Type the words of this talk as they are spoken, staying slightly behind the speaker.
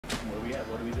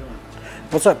what are we doing?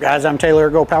 What's up guys, I'm Taylor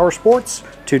at GoPowerSports.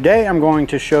 Today I'm going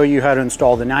to show you how to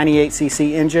install the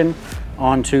 98cc engine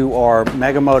onto our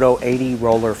Mega Moto 80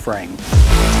 roller frame.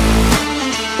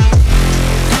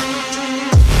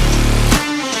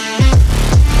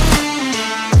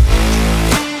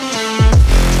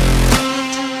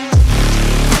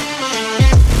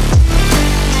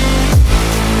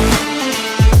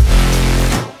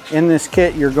 In this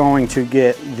kit, you're going to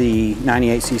get the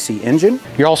 98cc engine.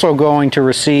 You're also going to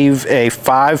receive a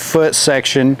 5-foot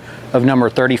section of number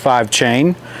 35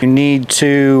 chain. You need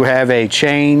to have a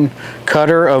chain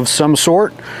cutter of some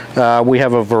sort. We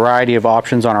have a variety of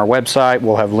options on our website.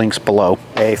 We'll have links below.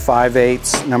 A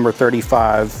 5/8 number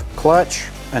 35 clutch,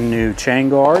 a new chain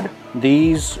guard.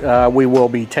 These we will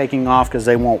be taking off because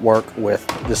they won't work with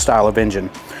this style of engine.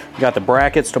 You got the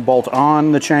brackets to bolt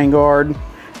on the chain guard,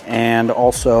 and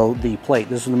also the plate.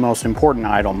 This is the most important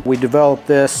item. We developed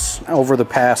this over the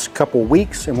past couple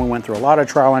weeks, and we went through a lot of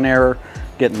trial and error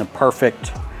getting the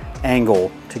perfect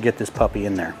angle to get this puppy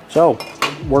in there. So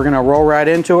we're gonna roll right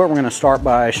into it. We're gonna start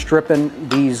by stripping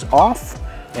these off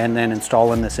and then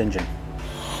installing this engine.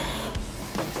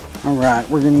 All right,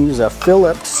 we're gonna use a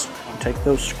Phillips. Take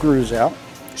those screws out.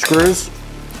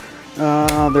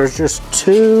 There's just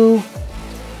 2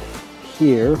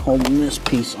 here holding this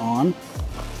piece on.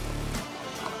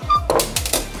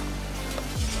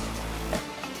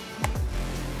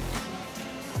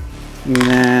 And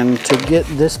then to get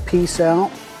this piece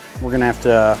out, we're gonna have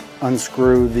to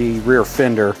unscrew the rear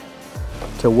fender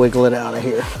to wiggle it out of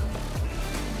here.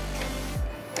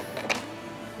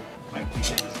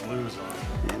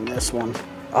 And this one,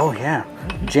 oh yeah,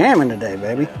 jamming today,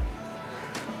 baby.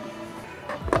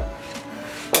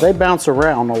 They bounce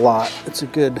around a lot. It's a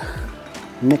good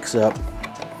mix up.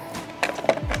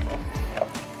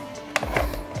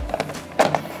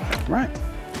 Right,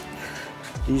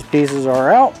 these pieces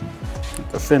are out. Put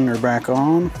the fender back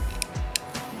on.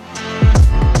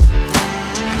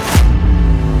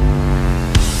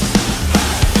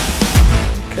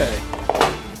 Okay.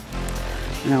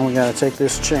 Now we got to take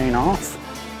this chain off.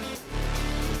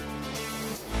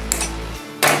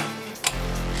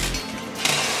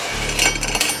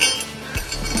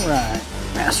 All right,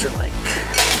 master link.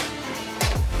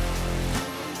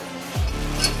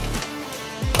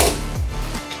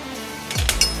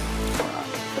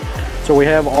 So we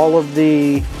have all of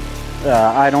the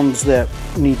items that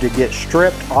need to get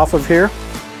stripped off of here.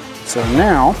 So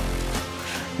now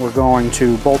we're going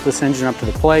to bolt this engine up to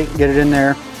the plate, get it in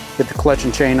there, get the clutch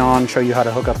and chain on, show you how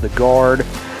to hook up the guard,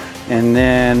 and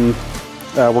then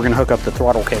we're going to hook up the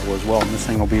throttle cable as well, and this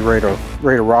thing will be ready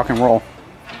to rock and roll.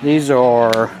 These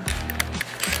are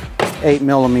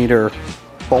 8mm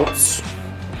bolts.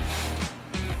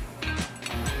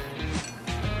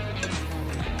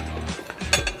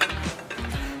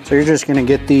 So you're just gonna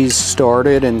get these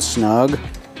started and snug.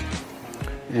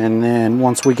 And then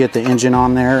once we get the engine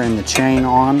on there and the chain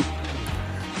on,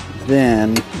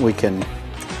 then we can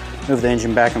move the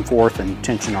engine back and forth and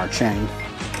tension our chain.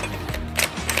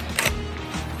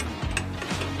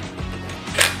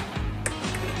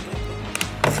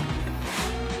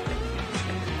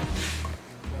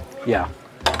 Yeah,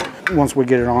 once we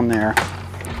get it on there,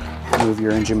 move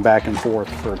your engine back and forth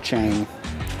for chain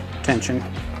tension.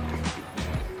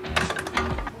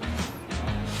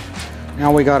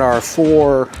 Now we got our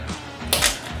 4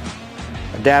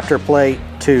 adapter plate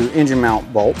to engine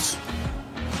mount bolts.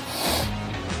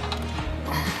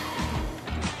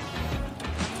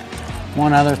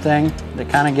 One other thing that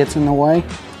kind of gets in the way,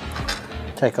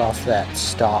 take off that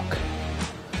stock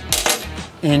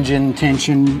engine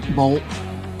tension bolt.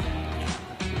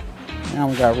 Now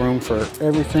we got room for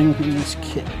everything in this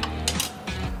kit.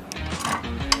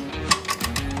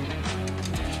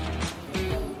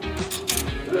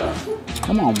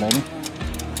 Come on, baby.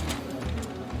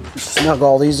 Snug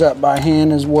all these up by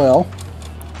hand as well.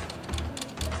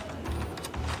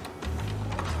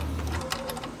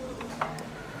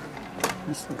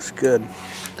 This looks good.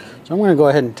 So I'm going to go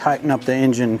ahead and tighten up the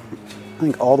engine, I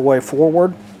think all the way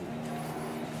forward.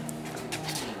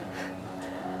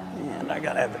 And I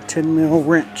got to have a 10mm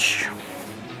wrench.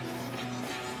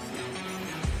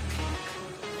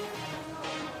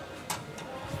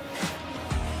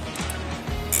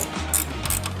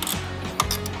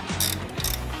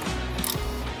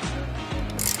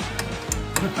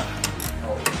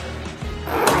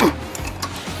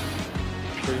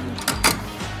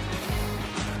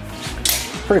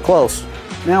 Pretty close.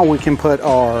 Now we can put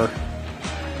our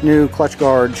new clutch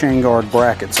guard, chain guard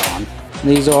brackets on.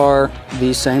 These are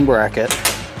the same bracket.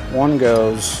 One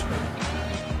goes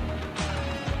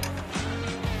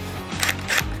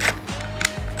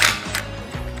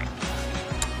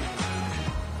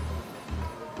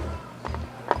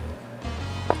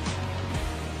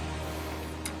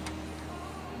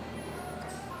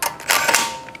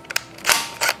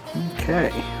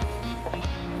Okay.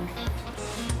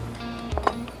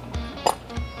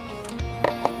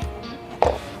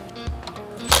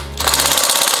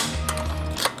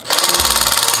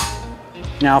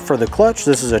 Now for the clutch,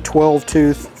 this is a 12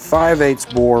 tooth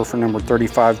 5/8 bore for number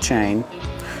 35 chain.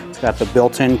 It's got the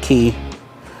built-in key.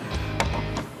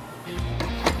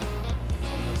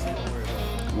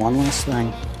 One last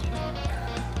thing.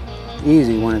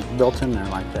 Easy when it's built in there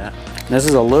like that. And this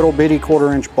is a little bitty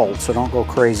 1/4 inch bolt, so don't go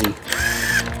crazy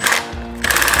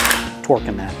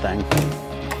torquing that thing.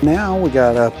 Now we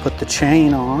gotta put the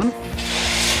chain on.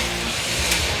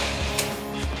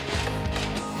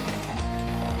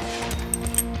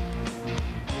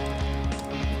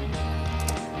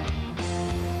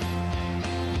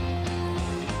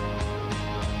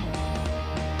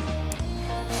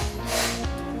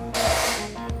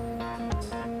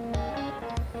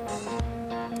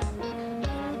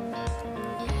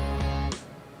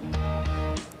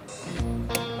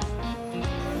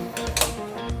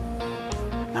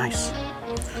 Nice,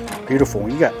 beautiful.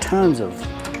 You got tons of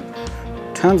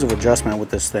adjustment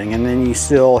with this thing, and then you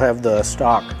still have the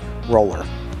stock roller.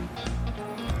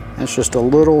 It's just a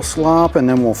little slop, and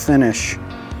then we'll finish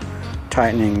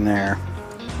tightening there.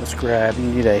 Let's grab,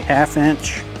 you need a 1/2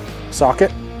 inch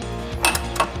socket.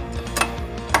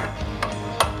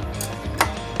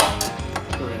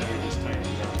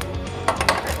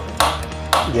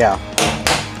 Yeah.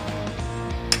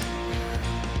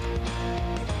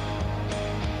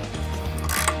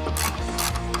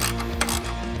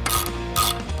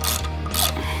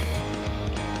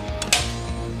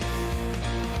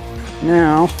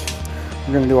 Now,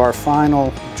 we're going to do our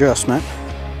final adjustment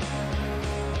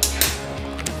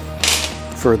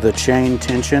for the chain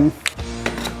tension.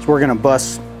 So we're going to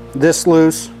bust this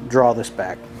loose, draw this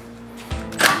back.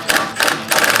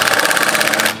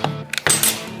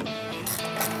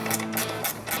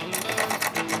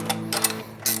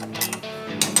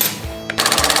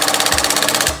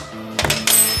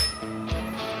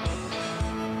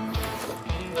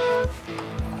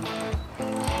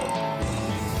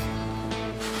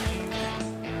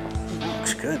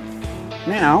 Good.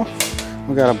 Now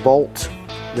we got to bolt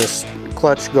this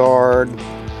clutch guard,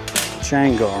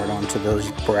 chain guard onto those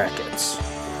brackets.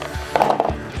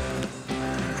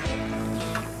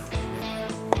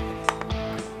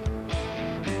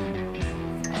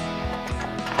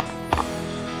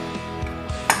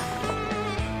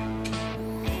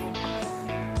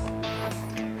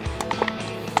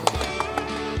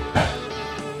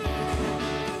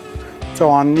 So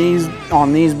on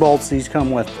these bolts, these come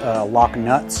with lock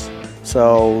nuts,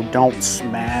 so don't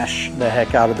smash the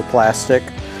heck out of the plastic.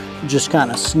 Just kind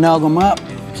of snug them up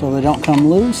so they don't come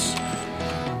loose.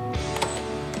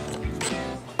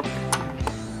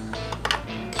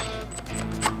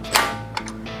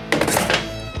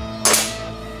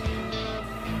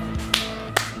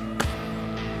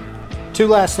 Two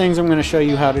last things I'm going to show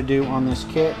you how to do on this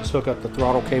kit is hook up the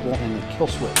throttle cable and the kill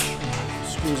switch.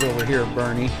 Squeeze over here,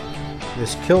 Bernie.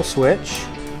 This kill switch,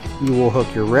 you will hook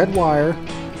your red wire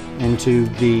into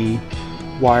the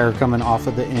wire coming off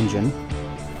of the engine,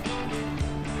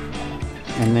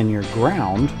 and then your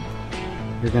ground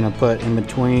you're going to put in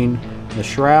between the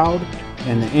shroud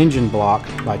and the engine block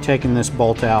by taking this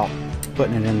bolt out,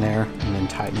 putting it in there, and then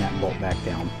tighten that bolt back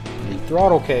down. The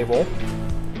throttle cable,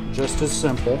 just as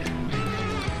simple.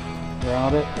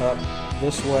 Route it up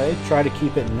this way. Try to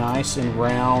keep it nice and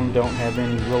round. Don't have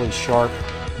any really sharp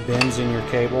bends in your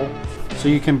cable. So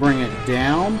you can bring it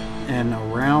down and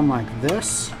around like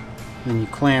this. Then you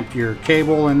clamp your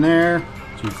cable in there.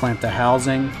 So you clamp the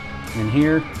housing in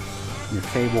here. Your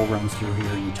cable runs through here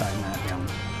and you tighten that down.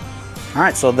 All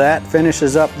right, so that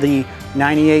finishes up the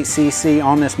 98cc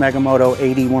on this Mega Moto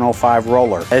 8105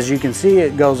 roller. As you can see,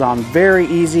 it goes on very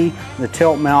easy. The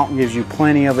tilt mount gives you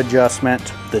plenty of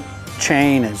adjustment. The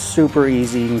chain is super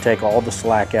easy. You can take all the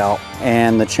slack out.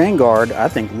 And the chain guard, I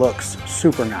think, looks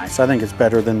super nice. I think it's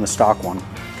better than the stock one.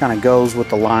 Kind of goes with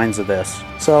the lines of this.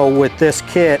 So with this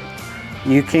kit,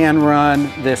 you can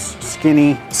run this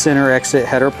skinny center exit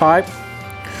header pipe,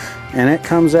 and it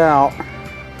comes out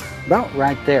about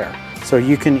right there. So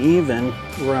you can even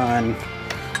run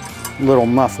a little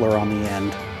muffler on the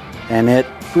end, and it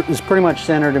is pretty much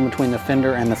centered in between the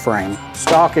fender and the frame.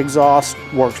 Stock exhaust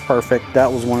works perfect.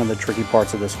 That was one of the tricky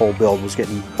parts of this whole build, was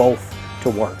getting both to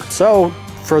work. So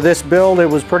for this build, it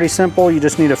was pretty simple. You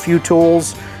just need a few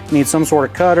tools. You need some sort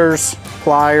of cutters,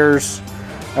 pliers,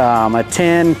 a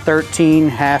 10, 13,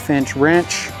 half-inch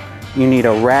wrench. You need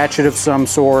a ratchet of some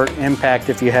sort, impact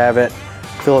if you have it,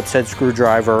 Phillips head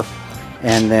screwdriver,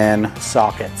 and then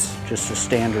sockets. Just a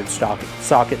standard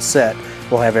socket set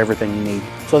will have everything you need.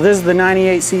 So this is the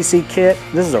 98cc kit.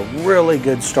 This is a really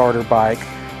good starter bike,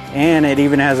 and it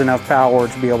even has enough power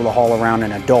to be able to haul around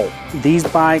an adult. These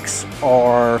bikes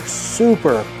are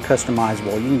super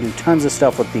customizable. You can do tons of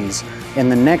stuff with these. In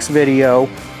the next video,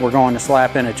 we're going to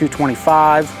slap in a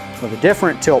 225 with a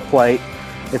different tilt plate.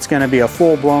 It's going to be a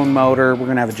full-blown motor. We're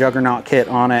going to have a Juggernaut kit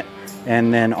on it,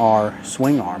 and then our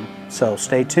swing arm. So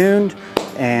stay tuned,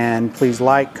 and please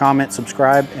like, comment,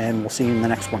 subscribe, and we'll see you in the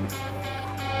next one.